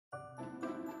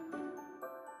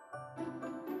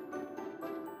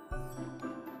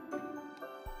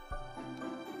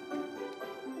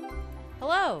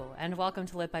Hello, and welcome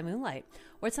to Lit by Moonlight,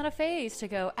 where it's not a phase to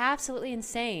go absolutely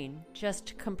insane,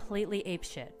 just completely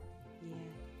apeshit. Yeah.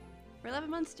 For 11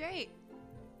 months straight.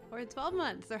 Or 12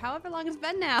 months, or however long it's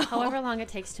been now. However long it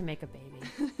takes to make a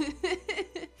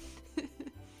baby.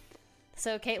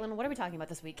 So, Caitlin, what are we talking about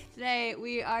this week? Today,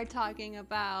 we are talking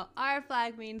about Our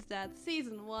Flag Means Death,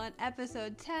 Season 1,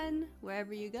 Episode 10,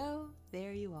 Wherever You Go,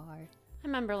 There You Are.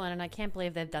 I'm Emberlyn, and I can't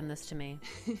believe they've done this to me.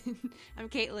 I'm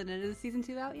Caitlin, and is Season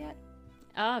 2 out yet?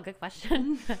 Oh, good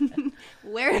question.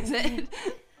 Where is it?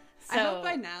 So, I hope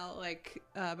by now,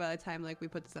 by the time we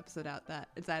put this episode out, that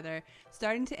it's either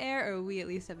starting to air or we at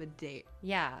least have a date.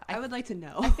 Yeah. I would like to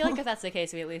know. I feel like if that's the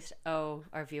case, we at least owe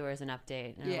our viewers an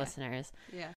update and our listeners.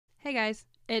 Yeah. Hey guys,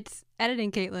 it's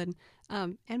Editing Caitlin,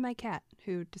 and my cat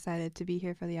who decided to be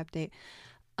here for the update.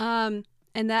 And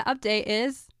that update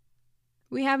is,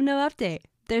 we have no update.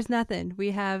 There's nothing.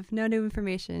 We have no new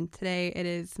information. Today it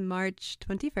is March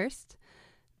 21st.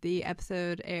 The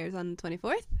episode airs on the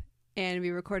 24th. And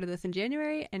we recorded this in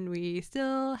January, and we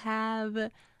still have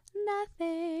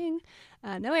nothing.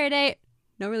 No air date,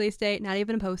 no release date, not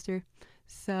even a poster.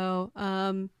 So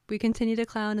we continue to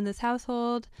clown in this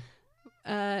household.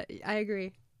 I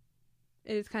agree.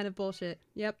 It is kind of bullshit.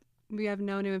 Yep, we have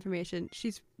no new information.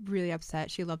 She's really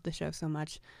upset. She loved the show so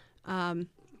much.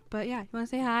 But yeah, you want to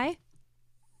say hi? You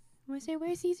want to say,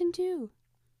 where's Season 2?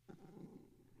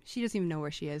 She doesn't even know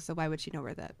where she is, so why would she know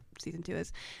where that Season 2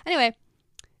 is? Anyway.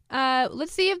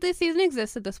 Let's see if this season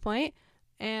exists at this point,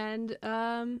 and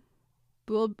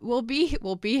we'll be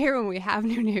here when we have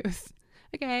new news.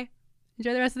 Okay,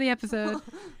 enjoy the rest of the episode.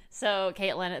 So,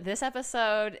 Caitlin, this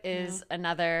episode is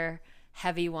another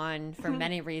heavy one for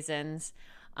many reasons.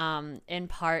 In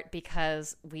part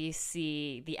because we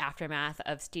see the aftermath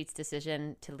of Steed's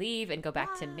decision to leave and go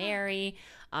back to Mary,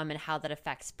 and how that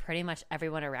affects pretty much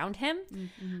everyone around him.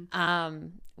 Mm-hmm.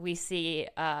 We see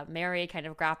Mary kind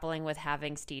of grappling with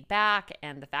having Steed back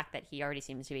and the fact that he already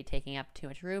seems to be taking up too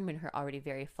much room in her already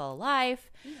very full life.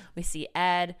 Yeah. We see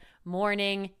Ed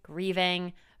mourning,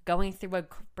 grieving, going through a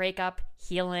breakup,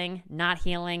 healing, not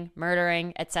healing,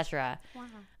 murdering, etc.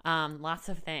 Wow. Lots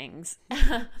of things.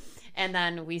 And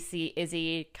then we see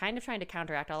Izzy kind of trying to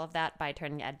counteract all of that by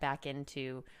turning Ed back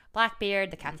into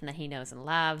Blackbeard, the captain that he knows and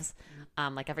loves.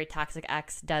 Like every toxic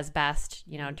ex does best,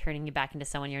 turning you back into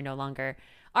someone you're no longer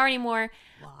are anymore.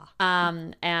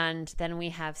 Wow. And then we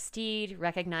have Steed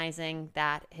recognizing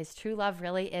that his true love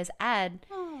really is Ed,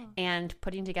 and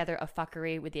putting together a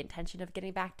fuckery with the intention of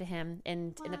getting back to him,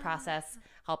 and in the process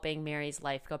helping Mary's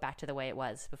life go back to the way it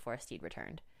was before Steed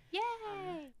returned.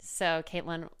 Yay! So,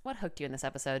 Caitlin, what hooked you in this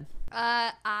episode?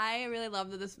 I really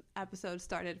love that this episode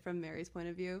started from Mary's point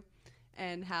of view,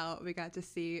 and how we got to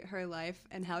see her life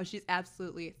and how she's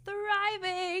absolutely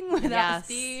thriving without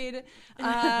Steed.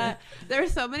 There are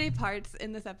so many parts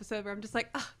in this episode where I'm just like,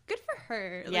 oh, good for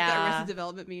her. Like the Arrested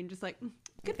Development meme, just like,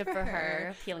 good for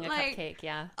her. Peeling a cupcake,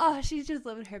 yeah. Oh, she's just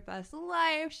living her best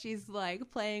life. She's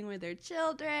playing with her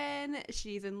children.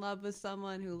 She's in love with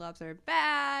someone who loves her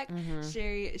back.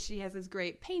 Mm-hmm. She has this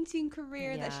great painting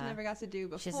career that she never got to do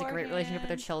before. She has a great relationship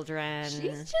with her children.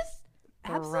 She's just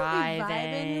absolutely vibing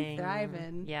and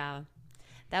thriving. Yeah.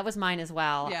 That was mine as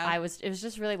well. Yeah. It was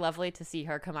just really lovely to see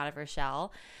her come out of her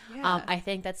shell. Yeah. I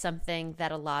think that's something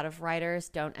that a lot of writers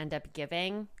don't end up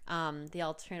giving, the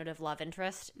alternative love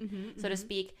interest, so to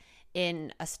speak,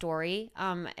 in a story.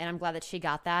 And I'm glad that she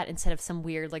got that instead of some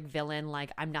weird villain,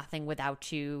 I'm nothing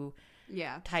without you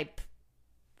type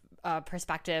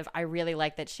perspective. I really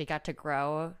like that she got to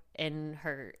grow in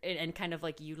her and kind of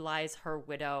utilize her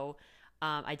widow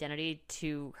identity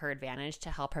to her advantage to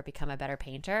help her become a better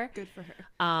painter. Good for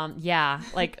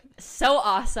her. So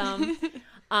awesome.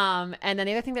 And then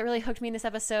the other thing that really hooked me in this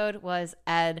episode was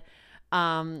Ed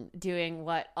doing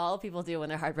what all people do when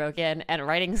they're heartbroken and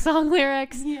writing song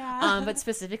lyrics. Yeah. But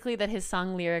specifically that his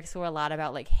song lyrics were a lot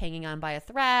about hanging on by a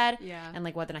thread and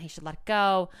whether or not he should let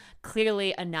go.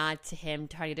 Clearly a nod to him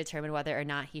trying to determine whether or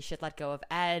not he should let go of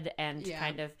Ed, and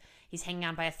kind of he's hanging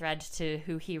on by a thread to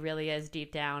who he really is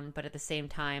deep down, but at the same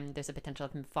time, there's a potential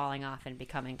of him falling off and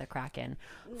becoming the Kraken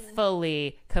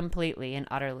fully, completely, and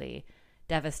utterly,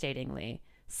 devastatingly,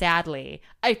 sadly.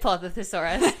 I pull out the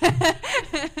thesaurus.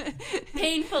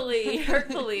 Painfully,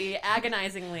 hurtfully,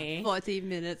 agonizingly. 40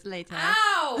 minutes later.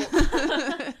 Ow!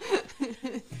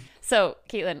 So,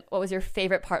 Caitlin, what was your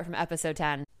favorite part from episode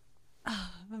 10?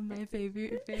 My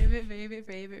favorite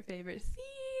scene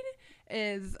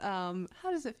is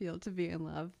how does it feel to be in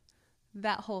love?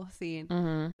 That whole scene.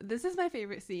 Mm-hmm. This is my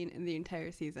favorite scene in the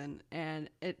entire season, and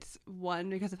it's one,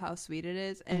 because of how sweet it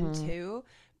is, and two,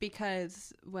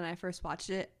 because when I first watched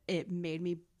it, it made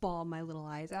me bawl my little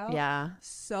eyes out. Yeah.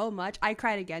 So much. I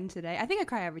cried again today. I think I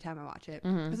cry every time I watch it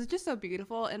because it's just so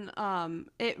beautiful, and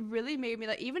it really made me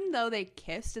like, even though they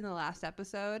kissed in the last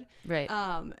episode, Right.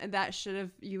 and that should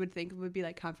have, you would think would be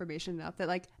like confirmation enough that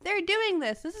like they're doing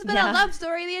this. This has been a love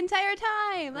story the entire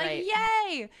time. Like,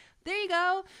 yay! There you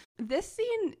go. This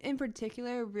scene in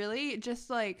particular really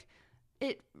just like,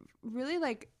 it really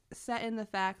like set in the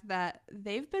fact that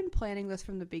they've been planning this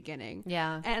from the beginning.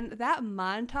 Yeah. And that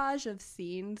montage of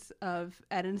scenes of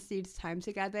Ed and Steve's time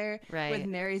together with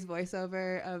Mary's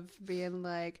voiceover of being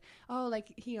like, oh,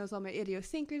 like, he knows all my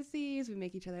idiosyncrasies, we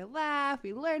make each other laugh,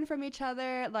 we learn from each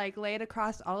other, like laid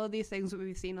across all of these things that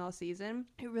we've seen all season.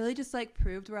 It really just like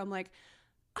proved where I'm like,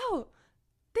 oh,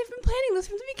 they've been planning this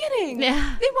from the beginning.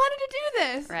 Yeah. They wanted to do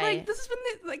this. Right. Like, this has been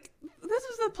this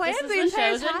was the plan This was the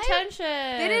entire show's time.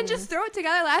 intention. They didn't just throw it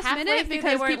together last minute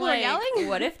because people were yelling.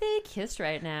 What if they kissed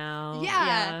right now?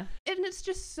 Yeah. And it's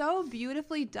just so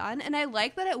beautifully done. And I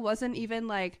like that it wasn't even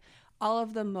like all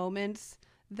of the moments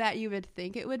that you would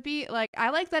think it would be. Like, I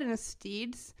like that in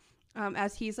Steed's,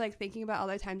 as he's like thinking about all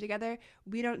their time together,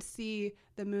 we don't see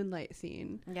the moonlight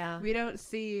scene. Yeah. We don't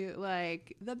see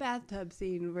like the bathtub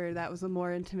scene where that was a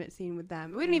more intimate scene with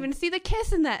them. We didn't even see the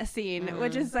kiss in that scene,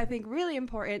 which is, I think, really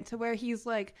important to where he's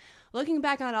like looking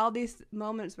back on all these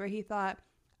moments where he thought,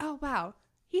 oh, wow,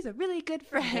 he's a really good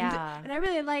friend and I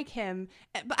really like him.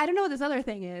 But I don't know what this other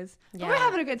thing is. But we're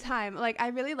having a good time. Like, I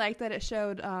really like that it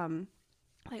showed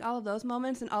like all of those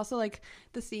moments, and also like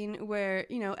the scene where,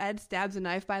 you know, Ed stabs a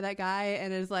knife by that guy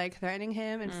and is like threatening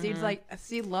him, and Steve's like,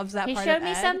 Steve loves that part of Ed. He showed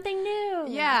me something new.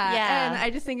 Yeah. And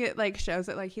I just think it like shows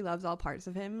that like he loves all parts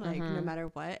of him, like no matter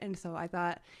what. And so I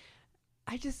thought,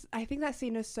 I think that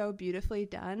scene is so beautifully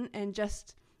done, and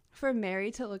just for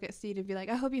Mary to look at Steve and be like,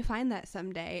 I hope you find that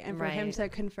someday, and for him to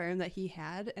confirm that he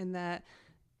had, and that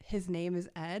his name is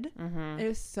Ed. It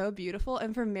was so beautiful.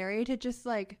 And for Mary to just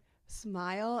like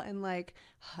smile and like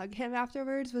hug him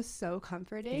afterwards was so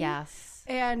comforting. Yes.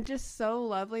 And just so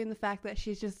lovely in the fact that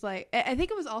she's just like, I think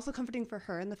it was also comforting for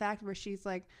her in the fact where she's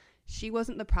like, she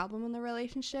wasn't the problem in the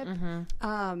relationship.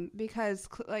 Because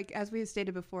like, as we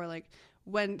stated before, like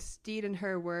when Steed and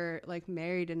her were like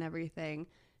married and everything,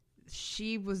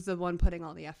 she was the one putting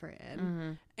all the effort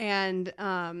in. And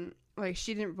like,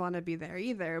 she didn't want to be there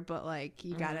either, but like,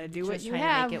 you gotta do what you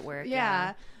have to make it work.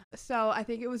 Yeah. So I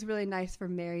think it was really nice for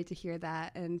Mary to hear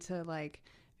that and to like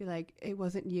be like, it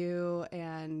wasn't you.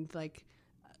 And like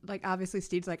obviously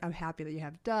Steve's like, I'm happy that you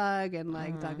have Doug, and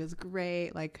like Doug is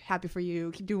great, like happy for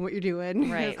you, keep doing what you're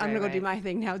doing. I'm gonna go do my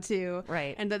thing now too.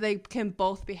 And that they can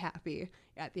both be happy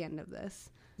at the end of this.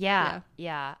 Yeah.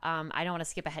 I don't want to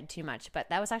skip ahead too much, but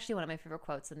that was actually one of my favorite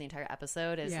quotes in the entire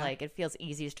episode is like, it feels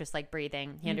easy. It's just like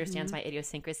breathing. He understands my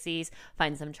idiosyncrasies,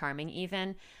 finds them charming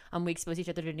even. We expose each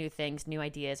other to new things, new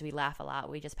ideas. We laugh a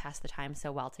lot. We just pass the time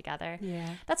so well together.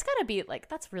 Yeah. That's got to be like,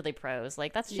 that's really pros.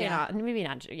 Like that's Jane Austen, maybe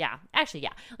not. Yeah. Actually,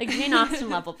 yeah. Like Jane Austen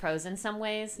level pros in some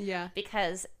ways. Yeah.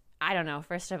 Because I don't know.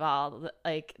 First of all,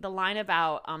 like the line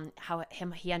about how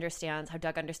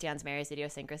Doug understands Mary's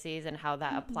idiosyncrasies and how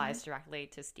that applies directly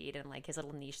to Steed and like his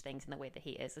little niche things and the way that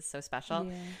he is so special.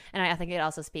 Yeah. And I think it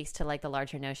also speaks to like the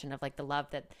larger notion of like the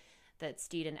love that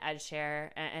Steed and Ed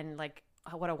share, and like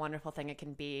what a wonderful thing it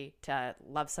can be to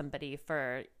love somebody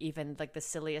for even like the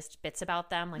silliest bits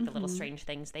about them, like the little strange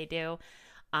things they do.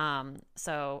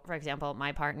 So for example,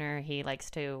 my partner, he likes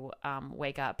to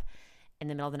wake up in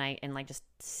the middle of the night and like just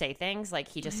say things. Like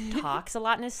he just talks a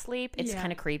lot in his sleep. It's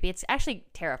kind of creepy. It's actually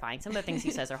terrifying. Some of the things he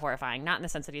says are horrifying, not in the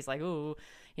sense that he's like, ooh,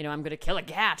 you know, I'm gonna kill a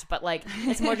cat, but like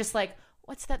it's more just like,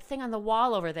 what's that thing on the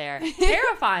wall over there?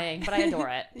 Terrifying, but I adore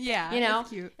it. Yeah, you know, it's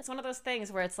cute. It's one of those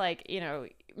things where it's like, you know,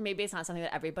 maybe it's not something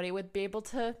that everybody would be able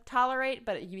to tolerate,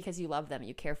 but because you love them,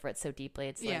 you care for it so deeply.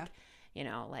 It's like, you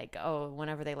know, like, oh,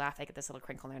 whenever they laugh, they get this little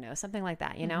crinkle in their nose, something like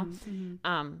that, you know?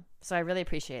 So I really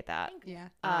appreciate that.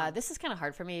 Yeah. This is kind of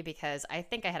hard for me because I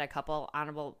think I had a couple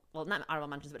not honorable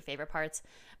mentions, but favorite parts.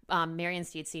 Mary and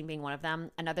Steed scene being one of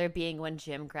them. Another being when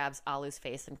Jim grabs Alu's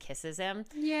face and kisses him.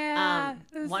 Yeah,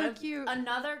 it was so cute.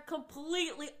 Another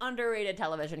completely underrated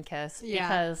television kiss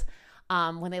because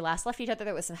when they last left each other,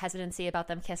 there was some hesitancy about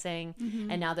them kissing.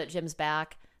 And now that Jim's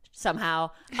back, somehow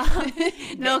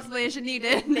no explanation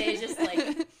needed.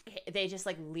 they just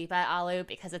leap at Alu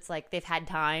because it's like they've had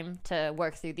time to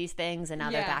work through these things and now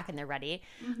they're back and they're ready.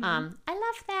 I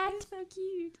love that. It's so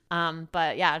cute.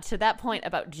 But yeah, to that point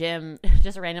about Jim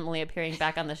just randomly appearing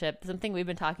back on the ship, something we've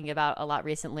been talking about a lot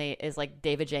recently is like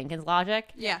David Jenkins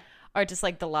logic. or just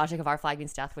like the logic of our flag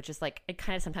means death, which is like, it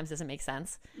kind of sometimes doesn't make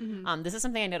sense. This is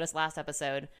something I noticed last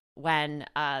episode when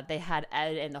they had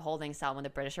Ed in the holding cell when the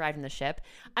British arrived in the ship.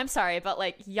 I'm sorry, but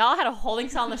like, y'all had a holding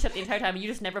cell on the ship the entire time and you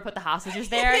just never put the hostages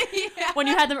there. When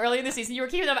you had them early in the season, you were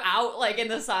keeping them out like in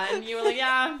the sun. You were like,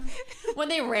 yeah. When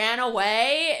they ran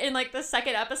away in like the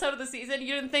second episode of the season,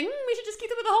 you didn't think, we should just keep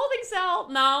them in the holding cell.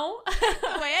 No.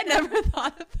 Wait, I never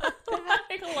thought about that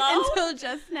like, hello? until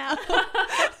just now.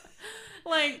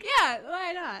 Like, yeah,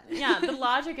 why not? Yeah, the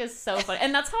logic is so funny.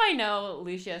 And that's how I know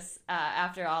Lucius,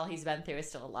 after all he's been through, is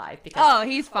still alive. Because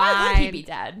he's why fine. would he be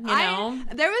dead, you know?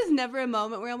 There was never a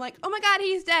moment where I'm like, oh my God,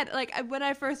 he's dead. Like, when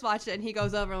I first watched it and he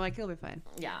goes over, I'm like, he'll be fine.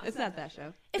 Yeah. It's not that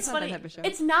show. It's not funny. that type of show.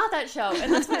 It's not that show.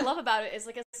 And that's what I love about it is,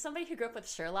 like, as somebody who grew up with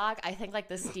Sherlock, I think, like,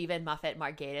 the Stephen Moffat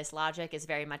Margaitis logic is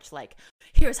very much like,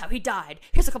 here's how he died.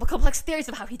 Here's a couple complex theories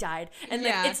of how he died. And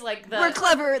then it's like we're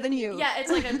cleverer than you. Yeah,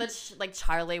 it's like like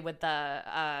Charlie with the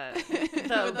with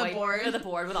the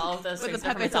board with all of those things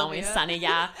from It's Always Sunny,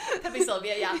 yeah. Pepe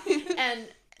Sylvia, yeah. And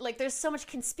like, there's so much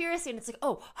conspiracy, and it's like,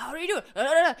 oh, how do you do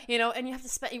it? You know, and you have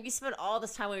to we spent all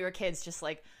this time when we were kids just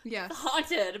like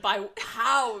haunted by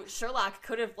how Sherlock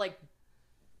could have like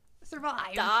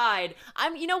survived, died.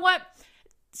 You know what?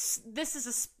 This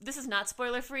is not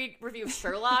spoiler-free review of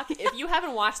Sherlock. If you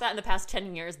haven't watched that in the past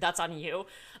 10 years, that's on you.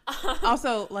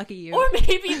 Also, lucky you. Or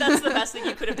maybe that's the best thing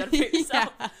you could have done for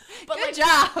yourself. But Good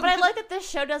job. But I like that this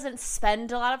show doesn't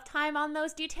spend a lot of time on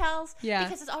those details. Yeah.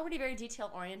 Because it's already very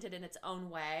detail-oriented in its own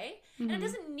way. And it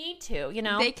doesn't need to, you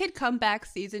know? They could come back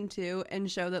season 2 and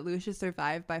show that Lucius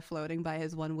survived by floating by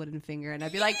his one wooden finger. And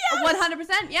I'd be like, 100%,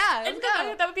 yeah, let's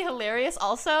go. That would be hilarious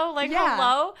also. Like,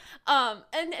 hello?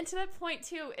 And to that point,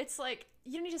 too, it's like,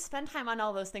 you don't need to spend time on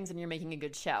all those things when you're making a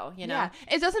good show, you know? Yeah.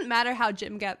 It doesn't matter how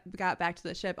Jim got back to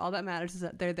the ship. All that matters is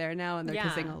that they're there now and they're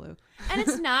kissing Olu. And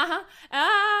it's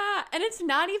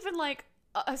not even like,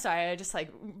 sorry, I just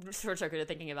like short-circuited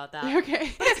thinking about that.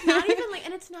 Okay. But it's not even like,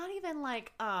 and it's not even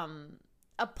like,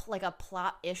 a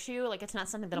plot issue. Like, it's not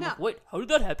something that I'm like, wait, how did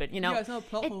that happen? You know, it's not a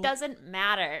plot it hole. doesn't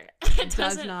matter. It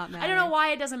does not matter. I don't know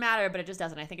why it doesn't matter, but it just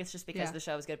doesn't. I think it's just because the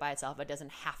show is good by itself. It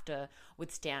doesn't have to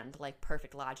withstand like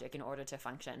perfect logic in order to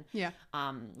function. Yeah.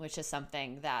 Which is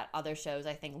something that other shows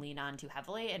I think lean on too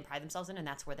heavily and pride themselves in, and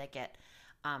that's where they get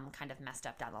kind of messed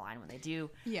up down the line when they do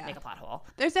make a plot hole.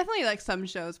 There's definitely like some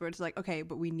shows where it's like, okay,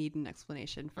 but we need an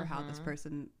explanation for how this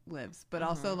person lives, but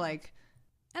also like,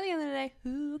 at the end of the day,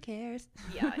 who cares?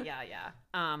 Yeah.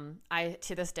 I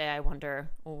to this day I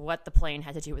wonder what the plane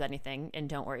had to do with anything. And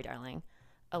don't worry, darling,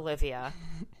 Olivia,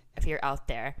 if you're out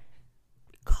there,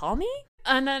 call me.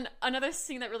 And then another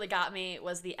scene that really got me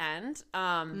was the end,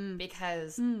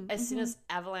 because as soon as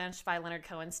Avalanche by Leonard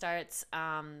Cohen starts,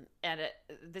 and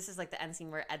this is like the end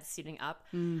scene where Ed's suiting up.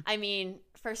 I mean,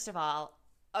 first of all,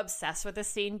 obsessed with this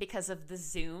scene because of the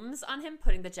zooms on him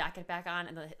putting the jacket back on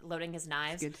and loading his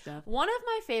knives. Good stuff. One of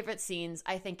my favorite scenes,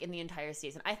 I think, in the entire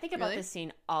season. I think about this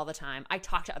scene all the time. I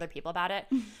talk to other people about it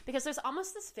because there's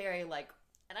almost this very like,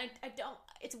 and I don't,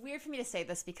 it's weird for me to say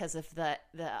this because of the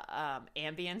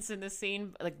ambience in this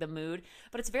scene, like the mood,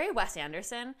 but it's very Wes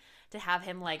Anderson to have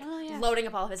him like loading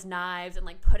up all of his knives and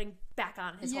like putting back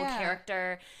on his whole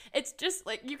character. It's just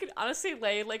like, you could honestly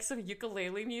lay like some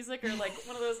ukulele music or like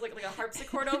one of those like a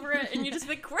harpsichord over it and you just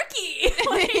be cricky.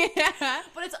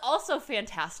 But it's also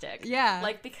fantastic. Yeah.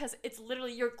 Like, because it's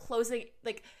literally, you're closing,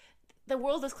 like the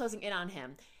world is closing in on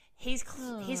him. He's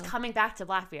coming back to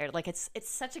Blackbeard. Like, it's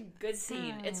such a good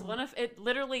scene. It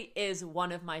literally is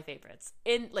one of my favorites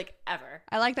in like ever.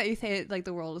 I like that you say it like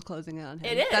the world is closing in on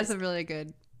him. It is. That's a really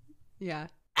good. Yeah.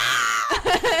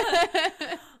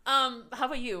 How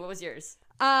about you? What was yours?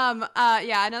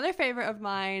 Another favorite of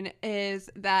mine is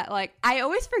that, like, I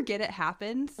always forget it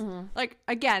happens. Like,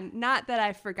 again, not that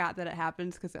I forgot that it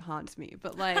happens because it haunts me,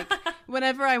 but like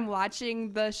whenever I'm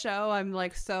watching the show, I'm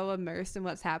like so immersed in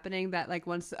what's happening that like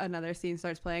once another scene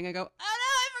starts playing, I go, oh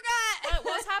no, I forgot.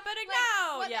 What's happening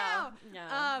now?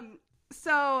 Yeah.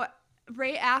 So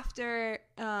right after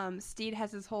Steed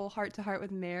has his whole heart-to-heart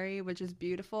with Mary, which is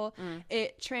beautiful,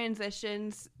 it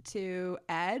transitions to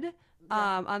Ed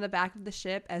on the back of the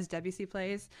ship as Debussy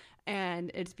plays,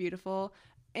 and it's beautiful.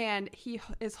 And he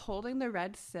is holding the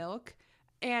red silk,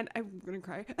 and I'm gonna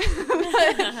cry.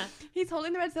 He's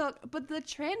holding the red silk, but the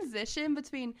transition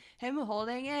between him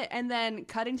holding it and then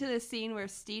cutting to the scene where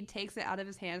Steed takes it out of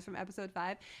his hands from episode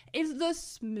 5 is the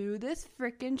smoothest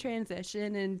freaking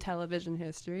transition in television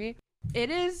history. It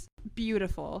is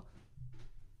beautiful.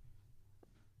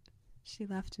 She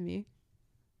left me.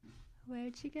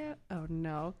 Where'd she go? Oh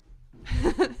no.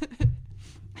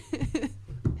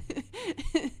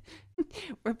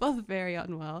 We're both very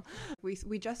unwell.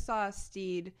 We just saw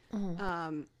Steed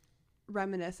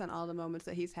reminisce on all the moments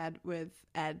that he's had with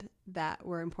Ed that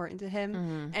were important to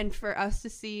him. And for us to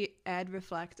see Ed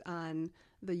reflect on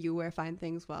the "you wear fine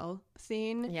things well"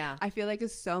 scene, I feel like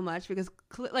is so much, because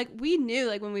like we knew,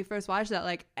 like when we first watched that,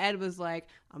 like Ed was like,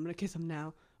 I'm gonna kiss him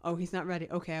now. Oh, he's not ready.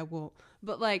 Okay, I won't.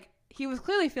 But like he was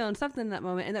clearly feeling something in that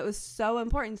moment, and that was so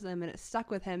important to them, and it stuck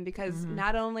with him, because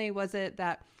not only was it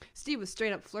that Steve was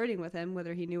straight up flirting with him,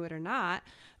 whether he knew it or not,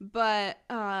 but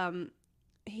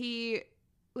he,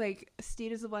 like,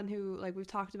 Steed is the one who, like, we've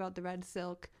talked about the red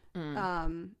silk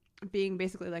being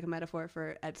basically like a metaphor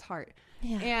for Ed's heart.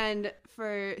 Yeah. And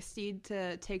for Steed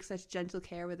to take such gentle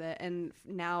care with it, and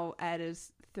now Ed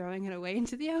is throwing it away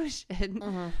into the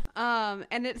ocean.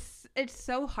 And it's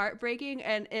so heartbreaking,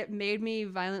 and it made me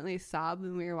violently sob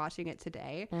when we were watching it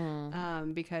today,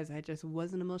 because I just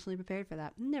wasn't emotionally prepared for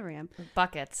that. Never am.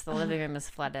 Buckets. The living room is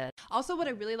flooded. Also, what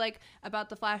I really like about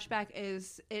the flashback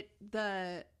is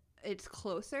it's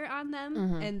closer on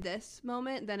them in this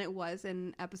moment than it was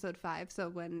in episode 5. So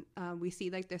when we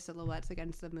see like their silhouettes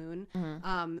against the moon,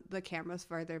 the camera's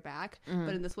farther back,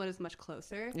 but in this one it's much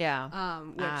closer. Yeah.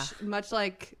 Which much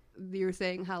like you were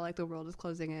saying, how like the world is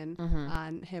closing in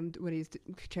on him when he's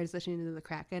transitioning into the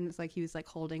Kraken, it's like he was like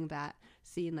holding that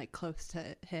scene like close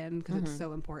to him because it's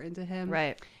so important to him.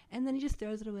 Right. And then he just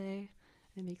throws it away.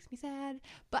 It makes me sad.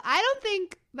 But I don't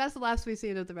think that's the last we've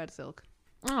seen of the red silk.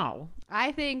 Oh,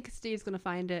 I think Steve's gonna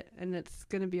find it, and it's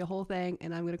gonna be a whole thing,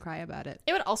 and I'm gonna cry about it.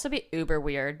 It would also be uber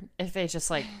weird if they just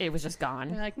like it was just gone.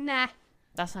 They're like, nah,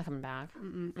 that's not coming back.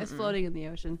 It's floating in the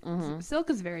ocean.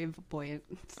 Silk is very buoyant,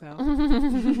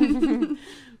 so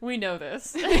we know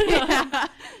this.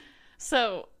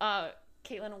 So,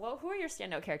 Caitlin, who are your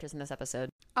standout characters in this episode?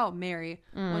 Oh, Mary,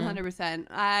 100%.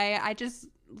 I just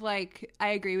like, I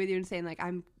agree with you in saying like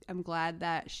I'm glad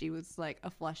that she was like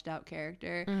a fleshed out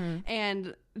character,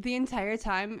 and the entire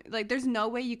time, like, there's no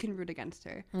way you can root against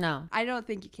her. No, I don't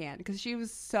think you can, because she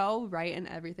was so right in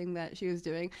everything that she was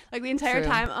doing. Like the entire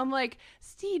time, I'm like,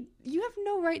 Steve, you have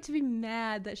no right to be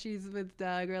mad that she's with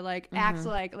Doug, or like act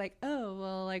like oh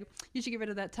well, like you should get rid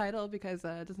of that title because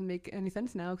it doesn't make any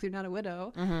sense now because you're not a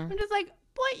widow. I'm just like,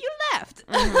 boy, you left.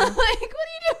 Like, what are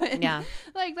you doing? Yeah,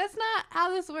 like that's not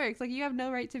how this works. Like, you have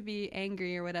no right to be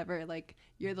angry or whatever. Like,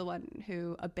 you're the one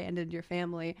who abandoned your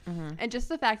family. And just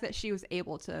the fact that she was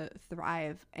able to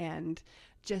thrive and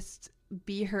just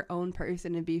be her own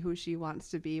person and be who she wants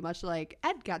to be, much like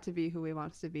Ed got to be who he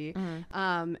wants to be.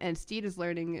 And Steed is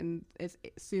learning and is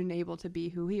soon able to be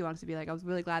who he wants to be. Like, I was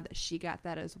really glad that she got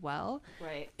that as well.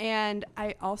 Right. And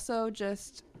I also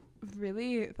just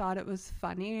really thought it was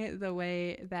funny the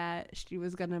way that she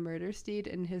was gonna murder Steed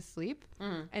in his sleep,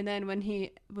 and then when he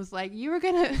was like, you were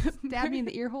gonna stab me in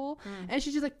the ear hole, and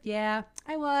she's just like, yeah,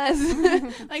 I was.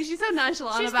 Like, she's so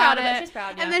nonchalant about it. She's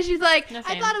proud, yeah. And then she's like,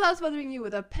 I thought about smothering you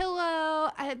with a pillow.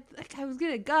 I was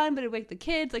getting a gun, but it'd wake the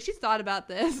kids. Like, she's thought about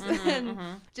this. And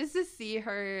just to see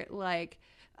her like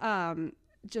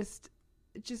just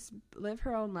live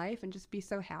her own life and just be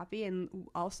so happy and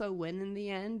also win in the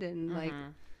end, and like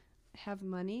have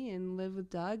money and live with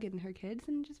Doug and her kids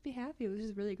and just be happy. It was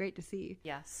just really great to see.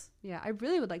 Yes. Yeah, I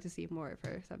really would like to see more of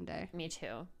her someday. Me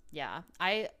too. Yeah.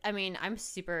 I mean, I'm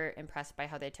super impressed by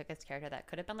how they took this character that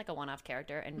could have been like a one-off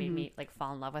character and made me like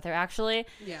fall in love with her, actually.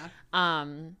 Yeah.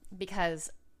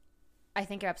 Because I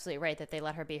think you're absolutely right that they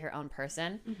let her be her own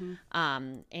person,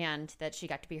 and that she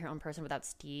got to be her own person without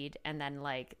Steed, and then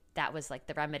like that was like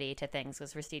the remedy to things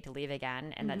was for Steed to leave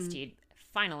again, and that Steed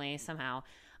finally somehow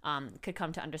could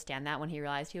come to understand that when he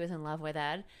realized he was in love with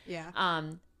Ed. Yeah.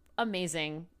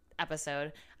 Amazing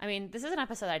episode. I mean, this is an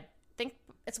episode I think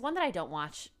it's one that I don't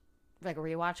watch, like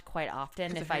rewatch quite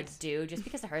often if I do, just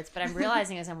because it hurts. But I'm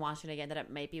realizing as I'm watching it again that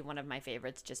it might be one of my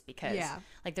favorites just because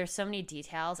like there's so many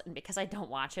details, and because I don't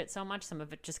watch it so much, some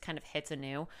of it just kind of hits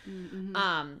anew.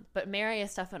 But Mary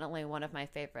is definitely one of my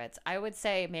favorites. I would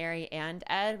say Mary and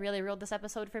Ed really ruled this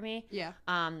episode for me. Yeah.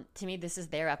 To me, this is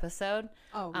their episode.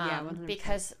 Oh, yeah, 100%.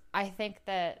 Because I think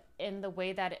that in the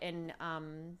way that in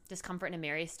Discomfort in a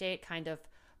Mary State kind of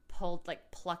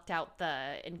plucked out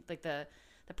the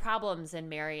problems in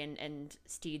Mary and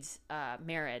Steed's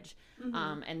marriage,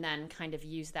 and then kind of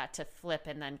use that to flip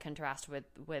and then contrast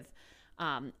with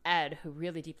Ed, who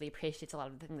really deeply appreciates a lot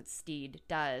of the things that Steed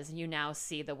does. You now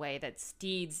see the way that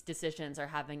Steed's decisions are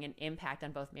having an impact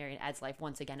on both Mary and Ed's life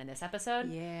once again in this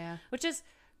episode. Yeah. Which is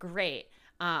great.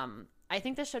 I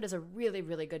think this show does a really,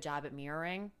 really good job at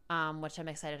mirroring, which I'm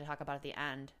excited to talk about at the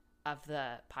end of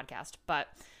the podcast. But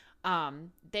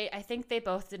I think they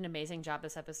both did an amazing job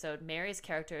this episode. Mary's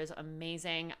character is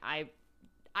amazing.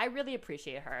 I really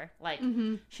appreciate her. Like,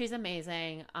 she's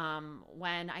amazing.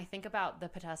 When I think about the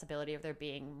possibility of there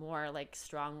being more like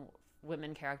strong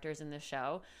women characters in the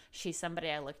show, she's somebody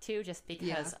I look to just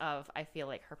because of, I feel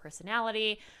like, her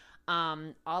personality.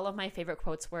 All of my favorite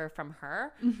quotes were from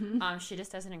her. She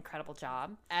just does an incredible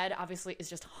job. Ed obviously is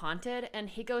just haunted, and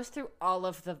he goes through all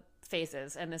of the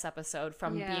phases in this episode,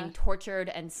 from being tortured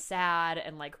and sad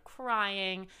and like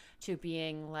crying to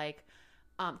being like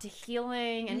to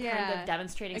healing and kind of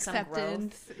demonstrating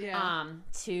acceptance, some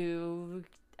growth, to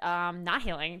not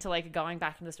healing, to like going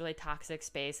back into this really toxic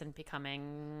space and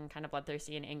becoming kind of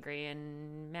bloodthirsty and angry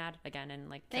and mad again and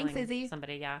like killing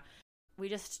somebody. We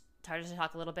just started to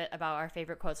talk a little bit about our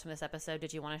favorite quotes from this episode.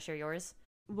 Did you want to share yours?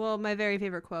 Well, my very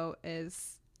favorite quote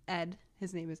is Ed.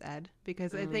 His name is Ed,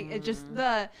 because I think it just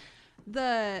the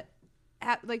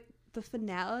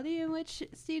finality in which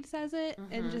Steve says it,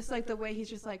 and just like the way he's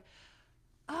just like,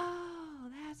 oh,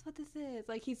 that's what this is.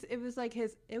 Like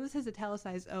it was his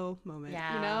italicized O moment,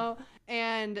 you know?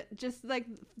 And just like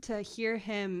to hear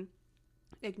him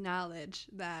acknowledge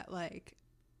that like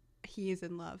he is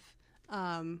in love.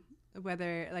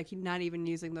 Whether like he's not even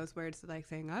using those words, like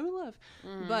saying I'm in love.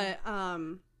 But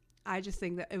I just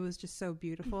think that it was just so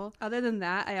beautiful. Other than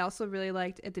that, I also really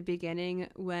liked at the beginning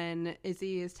when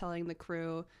Izzy is telling the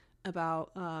crew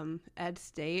about Ed's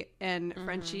state, and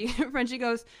Frenchie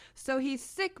goes, so he's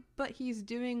sick but he's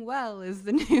doing well is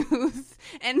the news.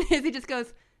 And Izzy just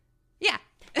goes, yeah.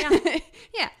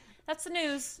 That's the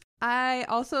news. I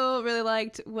also really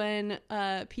liked when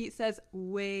Pete says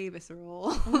way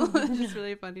visceral. It's just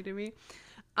really funny to me.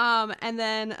 And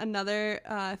then another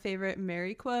favorite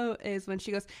Mary quote is when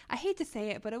she goes, I hate to say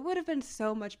it, but it would have been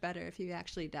so much better if you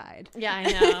actually died. Yeah, I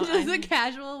know. Just a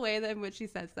casual way in which she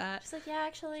says that. She's like, yeah,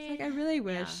 actually. It's like, I really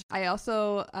wish. Yeah. I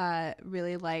also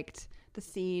really liked the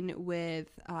scene with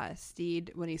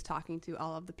Steed when he's talking to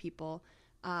all of the people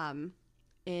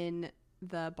in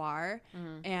the bar,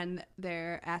 and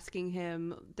they're asking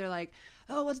him, they're like,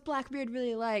 oh, what's Blackbeard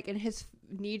really like? And his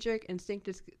knee-jerk instinct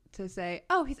is to say,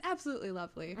 oh, he's absolutely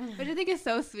lovely, which I think is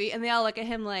so sweet. And they all look at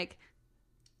him like,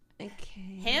 okay,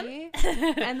 him?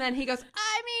 And then he goes,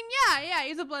 I mean, yeah,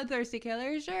 he's a bloodthirsty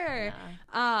killer, sure.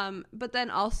 But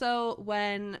then also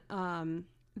when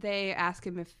they ask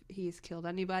him if he's killed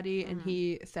anybody, and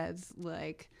he says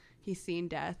like he's seen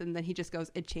death, and then he just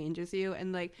goes, it changes you.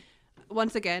 And like,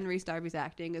 once again, Rhys Darby's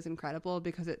acting is incredible,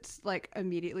 because it's like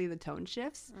immediately the tone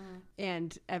shifts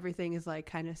and everything is like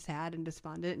kind of sad and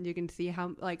despondent, and you can see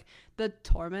how like the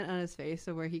torment on his face,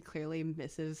 so where he clearly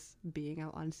misses being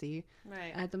out on sea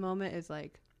at the moment, is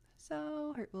like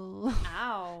so hurtful.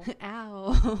 Ow.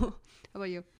 Ow. How about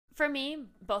you? For me,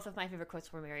 both of my favorite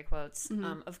quotes were Mary quotes.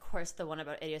 Of course, the one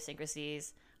about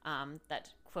idiosyncrasies, that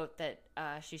quote that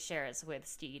she shares with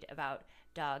Steed about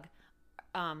Doug.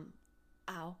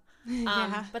 Ow.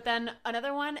 But then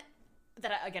another one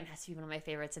that again has to be one of my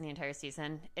favorites in the entire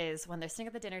season is when they're sitting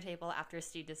at the dinner table after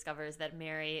Steve discovers that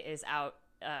Mary is out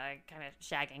kind of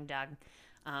shagging Doug.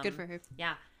 Good for her.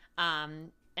 Yeah.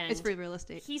 And it's pretty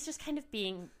realistic. He's just kind of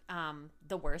being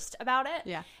the worst about it.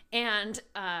 Yeah. And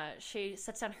she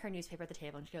sets down her newspaper at the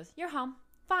table and she goes, you're home.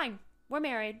 Fine. We're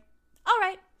married. All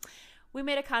right. We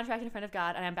made a contract in front of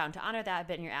God, and I'm bound to honor that,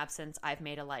 but in your absence, I've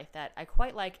made a life that I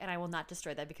quite like, and I will not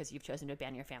destroy that because you've chosen to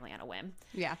abandon your family on a whim.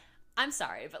 Yeah. I'm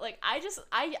sorry, but like,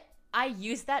 I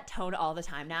use that tone all the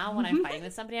time now when I'm fighting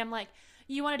with somebody. I'm like,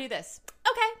 you want to do this?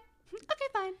 Okay. Okay,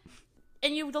 fine.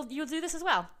 And you'll do this as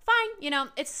well. Fine. You know,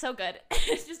 it's so good.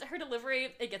 It's just her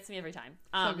delivery. It gets me every time.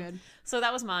 So good. So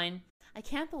that was mine. I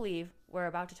can't believe we're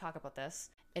about to talk about this.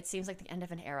 It seems like the end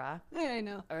of an era. Yeah, I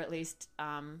know. Or at least,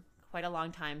 quite a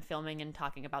long time filming and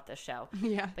talking about this show.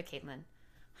 Yeah. But Caitlin,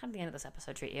 how did the end of this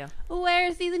episode treat you?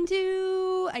 Where's season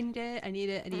 2? I need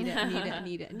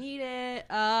it.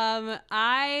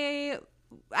 I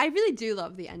really do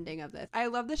love the ending of this. I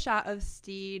love the shot of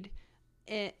Steed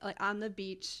like on the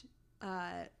beach.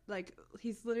 Like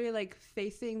he's literally like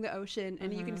facing the ocean,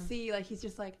 and you can see like he's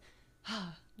just like,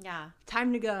 yeah,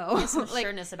 time to go. There's some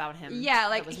sureness about him. Yeah,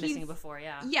 like that was missing before.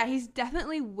 Yeah, he's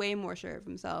definitely way more sure of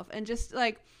himself, and just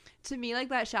like, to me, like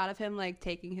that shot of him like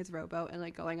taking his rowboat and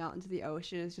like going out into the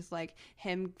ocean is just like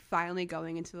him finally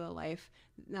going into a life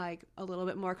like a little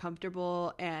bit more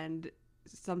comfortable and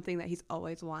something that he's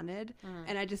always wanted.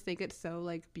 And I just think it's so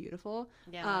like beautiful.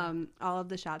 All of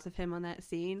the shots of him on that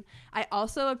scene. I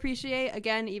also appreciate,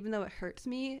 again, even though it hurts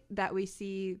me, that we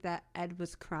see that Ed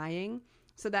was crying,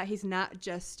 so that he's not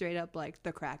just straight up like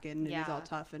the Kraken and he's all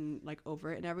tough and like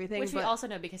over it and everything. Which we also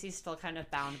know because he's still kind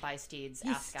of bound by Steed's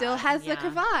ascot. He still has the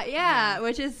cravat,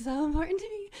 which is so important to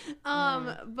me.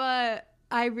 But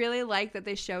I really like that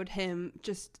they showed him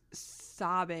just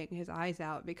sobbing his eyes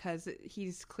out because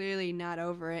he's clearly not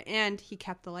over it, and he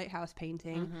kept the lighthouse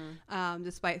painting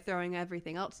despite throwing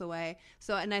everything else away.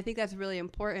 So, and I think that's really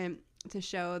important to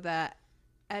show that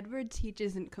Edward Teach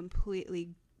isn't completely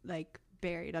like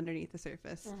buried underneath the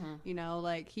surface. You know,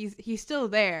 like he's still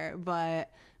there,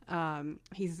 but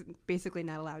he's basically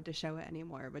not allowed to show it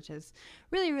anymore, which is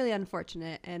really, really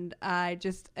unfortunate. And I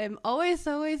just am always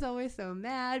so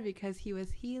mad because he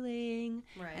was healing,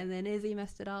 and then Izzy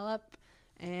messed it all up,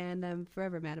 and I'm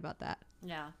forever mad about that.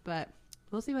 Yeah. But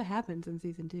we'll see what happens in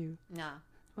season 2. Yeah.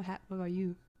 What about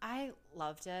you? I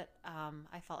loved it.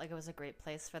 I felt like it was a great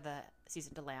place for the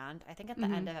season to land. I think at the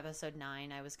end of episode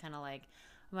 9, I was kind of like,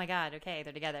 oh my God, okay,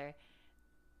 they're together.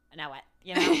 Now what?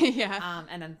 You know? Yeah.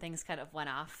 And then things kind of went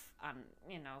off on,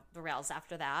 you know, the rails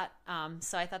after that.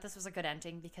 So I thought this was a good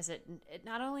ending because it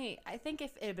not only, I think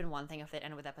if it had been one thing if it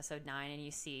ended with episode 9 and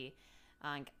you see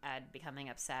Ed becoming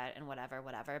upset and whatever,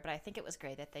 but I think it was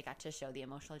great that they got to show the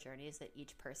emotional journeys that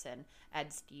each person,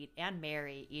 Ed, Steed, and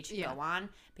Mary, each go on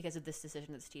because of this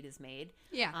decision that Steed has made.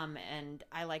 Yeah. And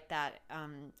I like that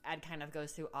Ed kind of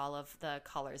goes through all of the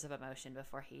colors of emotion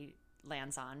before he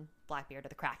lands on Blackbeard or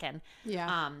the Kraken.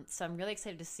 Yeah. So I'm really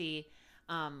excited to see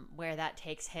where that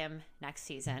takes him next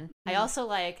season. I also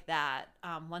like that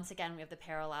once again we have the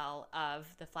parallel of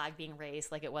the flag being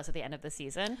raised like it was at the end of the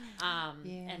season.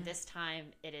 And this time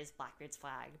it is Blackbeard's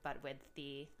flag, but with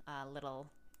the little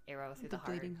arrow through the heart.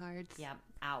 The bleeding hearts. Yeah.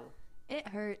 Ow. It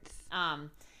hurts.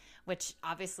 Which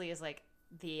obviously is like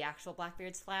the actual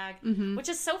Blackbeard's flag, which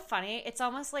is so funny. It's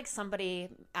almost like somebody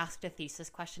asked a thesis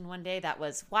question one day that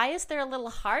was, why is there a little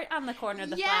heart on the corner of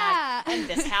the flag? And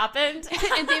this happened.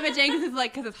 And David Jenkins is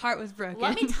like, because his heart was broken.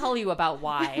 Let me tell you about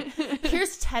why.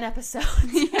 Here's 10 episodes.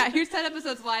 Here's 10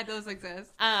 episodes why those exist.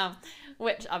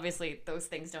 Which obviously those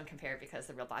things don't compare because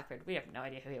the real Blackbeard, we have no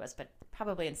idea who he was, but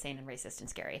probably insane and racist and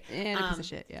scary. And a piece of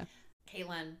shit, yeah.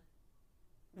 Caitlin,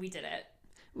 we did it.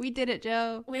 We did it,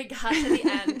 Joe. We got to the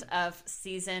end of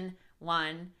season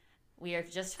 1. We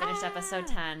have just finished episode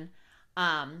 10.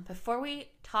 Before we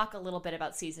talk a little bit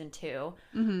about season 2,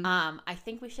 I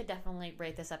think we should definitely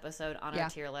rate this episode on our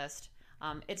tier list.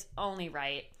 It's only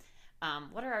right.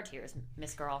 What are our tiers,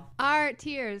 Miss Girl? Our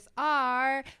tiers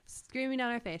are screaming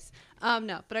down our face.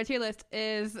 No, but our tier list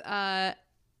is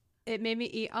it made me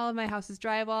eat all of my house's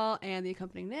drywall and the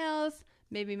accompanying nails.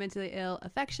 Made me mentally ill,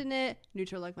 affectionate,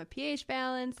 neutral like my pH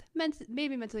balance,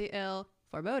 made me mentally ill,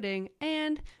 foreboding,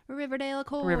 and Riverdale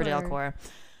core. Riverdale core.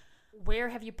 Where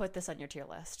have you put this on your tier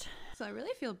list? So I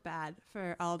really feel bad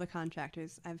for all the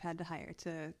contractors I've had to hire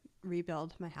to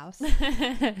rebuild my house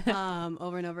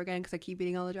over and over again because I keep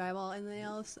eating all the drywall and the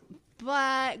nails.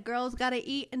 But girl's got to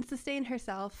eat and sustain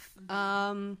herself.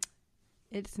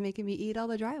 It's making me eat all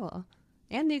the drywall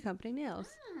and the accompanying nails.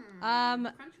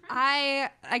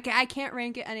 I can't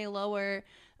rank it any lower.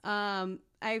 I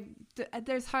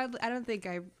don't think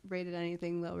I rated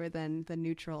anything lower than the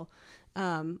neutral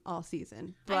all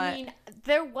season. But I mean,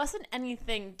 there wasn't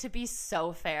anything, to be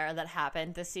so fair, that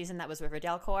happened this season that was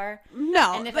Riverdale core.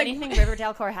 No. And if anything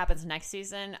Riverdale core happens next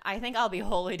season, I think I'll be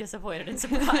wholly disappointed and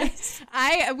surprised.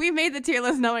 We made the tier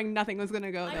list knowing nothing was going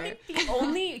to go there. I think the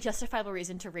only justifiable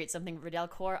reason to rate something Riverdale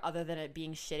core other than it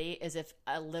being shitty is if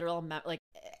a literal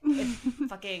if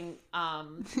fucking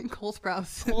Cole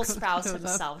Sprouse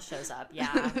himself shows up.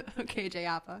 Yeah. KJ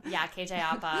Apa. Yeah, KJ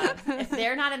Apa. If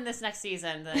they're not in this next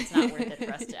season, then it's not worth it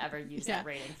for us to ever use that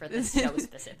rating for this show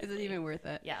specifically. Is it even worth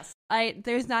it? Yes.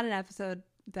 There's not an episode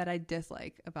that I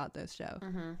dislike about this show.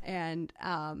 And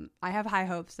I have high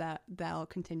hopes that that'll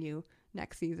continue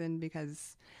next season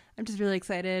because I'm just really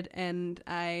excited and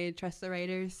I trust the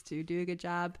writers to do a good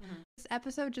job. This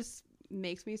episode just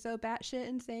makes me so batshit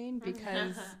insane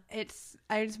because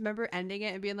I just remember ending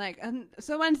it and being like,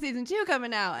 so when's season 2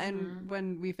 coming out? And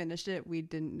when we finished it, we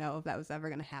didn't know if that was ever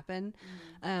going to happen.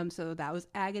 So that was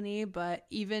agony. But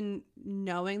even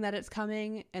knowing that it's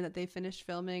coming and that they finished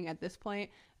filming at this point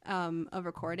of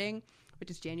recording, which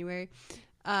is January,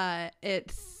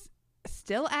 it's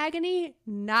still agony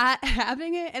not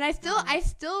having it. And I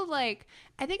still like,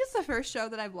 I think it's the first show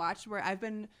that I've watched where I've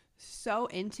been so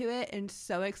into it and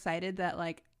so excited that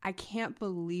like I can't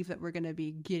believe that we're gonna be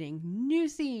getting new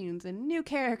scenes and new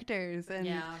characters and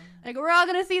like we're all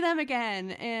gonna see them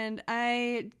again, and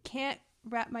I can't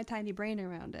wrap my tiny brain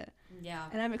around it.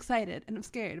 And I'm excited and I'm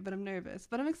scared, but I'm nervous,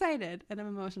 but I'm excited and I'm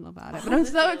emotional about it, but I'm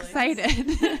so excited.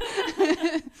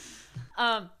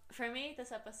 For me,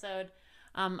 this episode,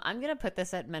 I'm going to put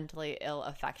this at mentally ill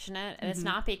affectionate. And it's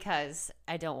not because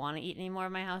I don't want to eat any more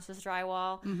of my house's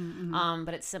drywall.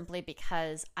 But it's simply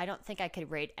because I don't think I could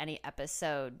rate any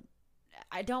episode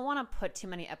I don't want to put too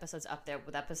many episodes up there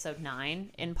with episode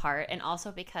 9 in part, and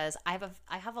also because I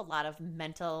have a lot of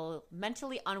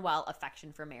mentally unwell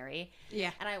affection for Mary.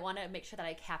 Yeah. And I want to make sure that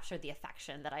I capture the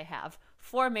affection that I have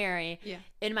for Mary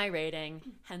in my rating.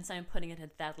 Hence, I'm putting it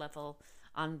at that level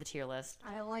on the tier list.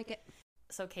 I like it.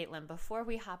 So, Caitlin, before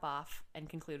we hop off and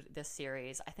conclude this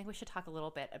series, I think we should talk a little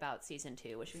bit about season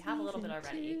 2, which we have a little bit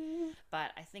already.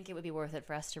 But I think it would be worth it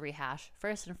for us to rehash.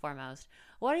 First and foremost,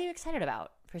 what are you excited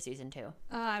about for season 2?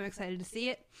 I'm excited to see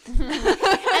it.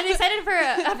 I'm excited for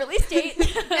a release date.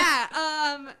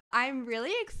 Yeah. I'm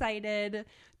really excited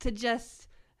to just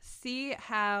see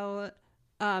how.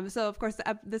 So of course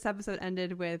this episode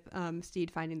ended with Steed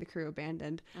finding the crew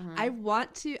abandoned.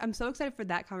 Mm-hmm. I'm so excited for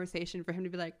that conversation, for him to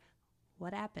be like,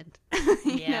 what happened?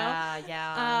 you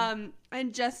know?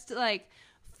 And just like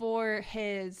for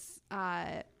his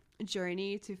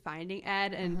journey to finding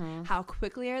Ed, and how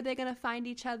quickly are they going to find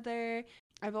each other.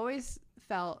 I've always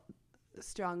felt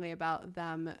strongly about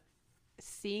them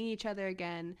seeing each other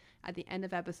again at the end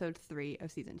of episode 3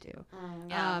 of season 2.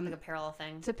 Like a parallel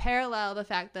thing. To parallel the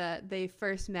fact that they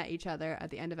first met each other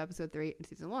at the end of episode 3 in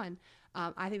season 1.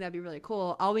 I think that'd be really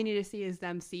cool. All we need to see is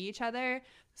them see each other.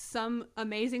 Some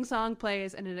amazing song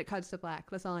plays, and then it cuts to black.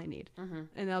 That's all I need. And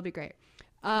that'll be great.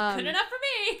 Good enough for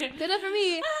me. Good enough for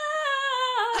me.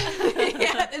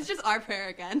 Yeah, it's just our prayer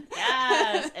again.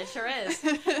 Yes, it sure is.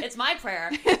 It's my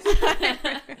prayer.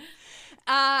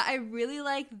 I really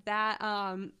like that.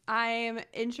 I'm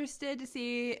interested to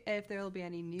see if there will be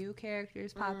any new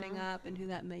characters popping up and who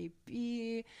that may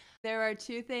be. There are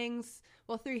three things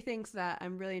that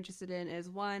I'm really interested in. Is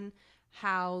one,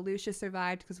 how Lucius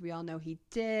survived, because we all know he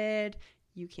did.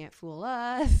 You can't fool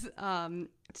us.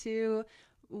 2,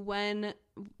 when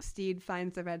Steed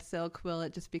finds the red silk, will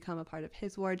it just become a part of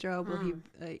his wardrobe? Will he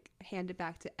like hand it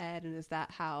back to Ed, and is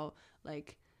that how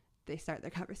like they start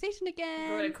their conversation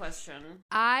again? Good question.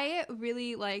 I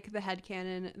really like the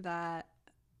headcanon that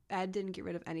Ed didn't get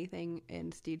rid of anything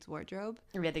in Steed's wardrobe.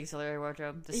 Yeah, the auxiliary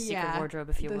wardrobe, the secret wardrobe,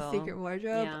 if you will. The secret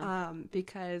wardrobe,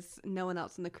 because no one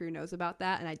else in the crew knows about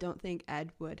that, and I don't think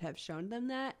Ed would have shown them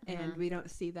that, and we don't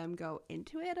see them go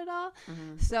into it at all.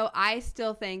 So I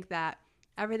still think that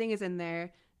everything is in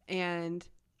there, and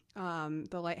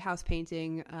the lighthouse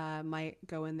painting might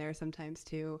go in there sometimes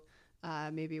too.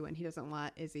 Maybe when he doesn't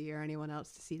want Izzy or anyone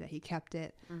else to see that he kept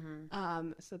it.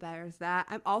 So there's that.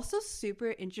 I'm also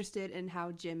super interested in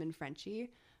how Jim and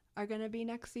Frenchie are going to be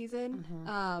next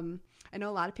season. I know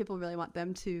a lot of people really want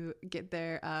them to get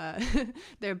their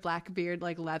Blackbeard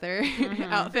like leather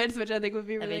outfits, which I think would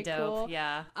be really cool.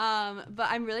 Yeah. But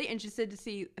I'm really interested to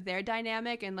see their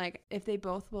dynamic, and like if they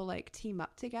both will like team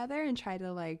up together and try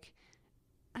to like,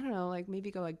 I don't know, like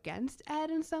maybe go against Ed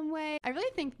in some way. I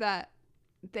really think that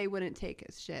they wouldn't take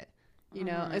his shit, you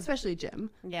know, especially Jim.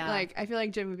 Yeah. Like, I feel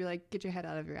like Jim would be like, get your head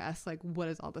out of your ass. Like, what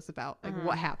is all this about? Like,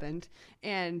 what happened?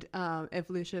 And if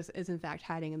Lucius is in fact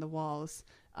hiding in the walls,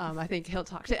 I think he'll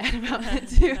talk to Ed about it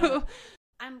too.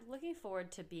 I'm looking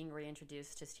forward to being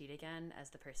reintroduced to Steed again as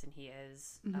the person he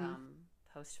is,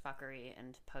 post fuckery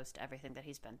and post everything that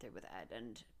he's been through with Ed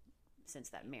and since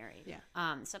that Mary.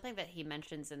 Yeah. Something that he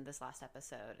mentions in this last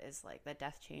episode is like that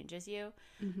death changes you.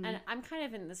 And I'm kind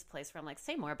of in this place where I'm like,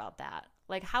 say more about that.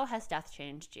 Like, how has death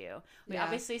changed you? We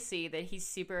obviously see that he's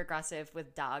super aggressive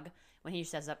with Doug when he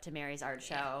shows up to Mary's art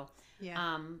show.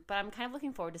 Yeah. But I'm kind of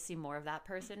looking forward to see more of that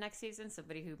person next season.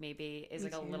 Somebody who maybe is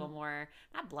like a little more,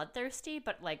 not bloodthirsty,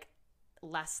 but like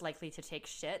less likely to take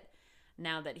shit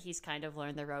now that he's kind of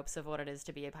learned the ropes of what it is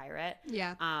to be a pirate.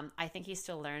 Yeah. I think he's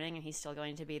still learning, and he's still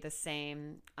going to be the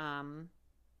same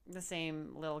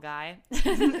little guy.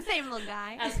 The same little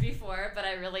guy. As before, but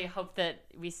I really hope that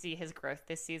we see his growth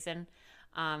this season.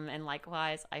 And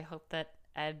likewise, I hope that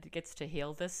Ed gets to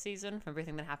heal this season from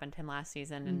everything that happened to him last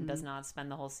season and does not spend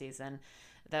the whole season.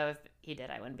 Though if he did,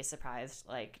 I wouldn't be surprised,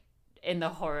 like, in the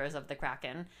horrors of the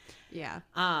Kraken. Yeah.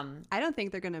 I don't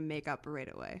think they're going to make up right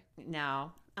away.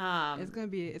 No. It's gonna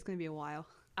be a while.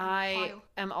 I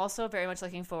am also very much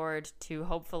looking forward to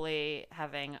hopefully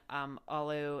having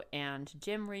Olu and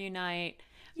Jim reunite.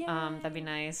 That'd be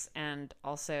nice. And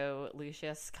also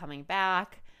Lucius coming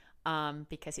back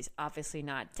because he's obviously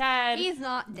not dead. He's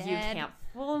not dead. You can't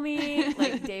fool me.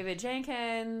 Like David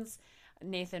Jenkins,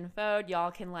 Nathan Fode,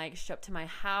 y'all can like show up to my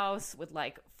house with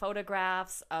like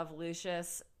photographs of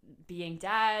Lucius being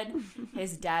dead,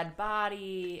 his dead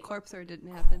body. Corpse or it didn't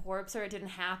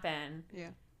happen. Yeah.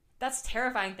 That's a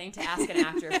terrifying thing to ask an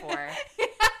actor for.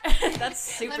 That's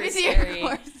super Let me see scary. Your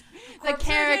corpse. The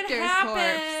character's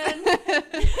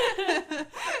corpse.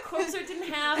 Corpse or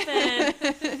didn't happen.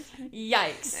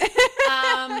 Yikes.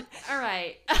 All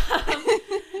right.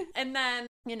 And then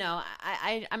you know,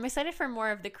 I'm excited for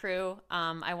more of the crew.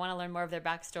 I want to learn more of their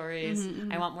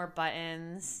backstories. I want more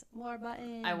Buttons. More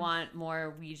Buttons. I want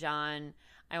more Wee-John.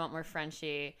 I want more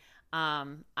Frenchie.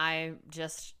 I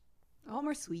want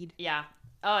more Swede. Yeah.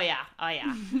 Oh, yeah.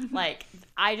 Like,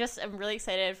 I just am really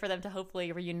excited for them to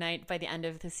hopefully reunite by the end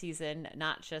of the season.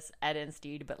 Not just Ed and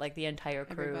Steed, but, like, the entire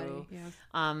crew. Everybody,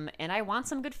 yeah. And I want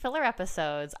some good filler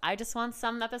episodes. I just want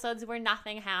some episodes where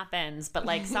nothing happens. But,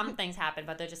 like, some things happen,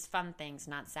 but they're just fun things,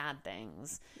 not sad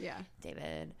things. Yeah.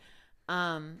 David.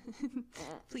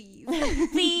 Please.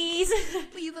 Please.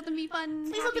 Please let them be fun.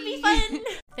 Please let them be fun.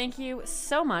 Thank you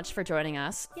so much for joining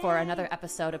us for another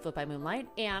episode of Lit by Moonlight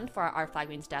and for our Flag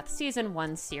Means Death Season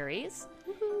 1 series.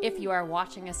 If you are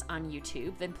watching us on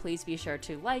YouTube, then please be sure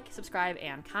to like, subscribe,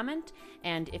 and comment.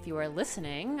 And if you are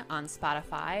listening on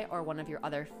Spotify or one of your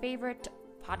other favorite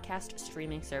podcast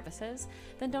streaming services,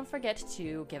 then don't forget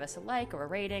to give us a like or a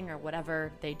rating or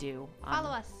whatever they do on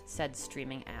Follow us. Said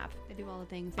streaming app. They do all the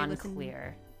things.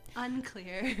 Unclear.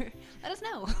 Let us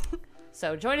know.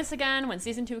 So join us again when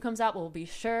season 2 comes out. We'll be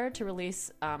sure to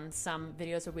release some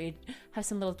videos where we have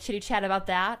some little chitty chat about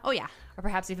that. Oh yeah. Or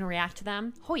perhaps even react to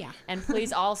them. Oh yeah. And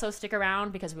please also stick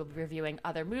around because we'll be reviewing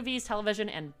other movies, television,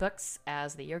 and books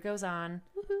as the year goes on.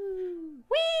 Woohoo.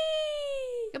 Whee!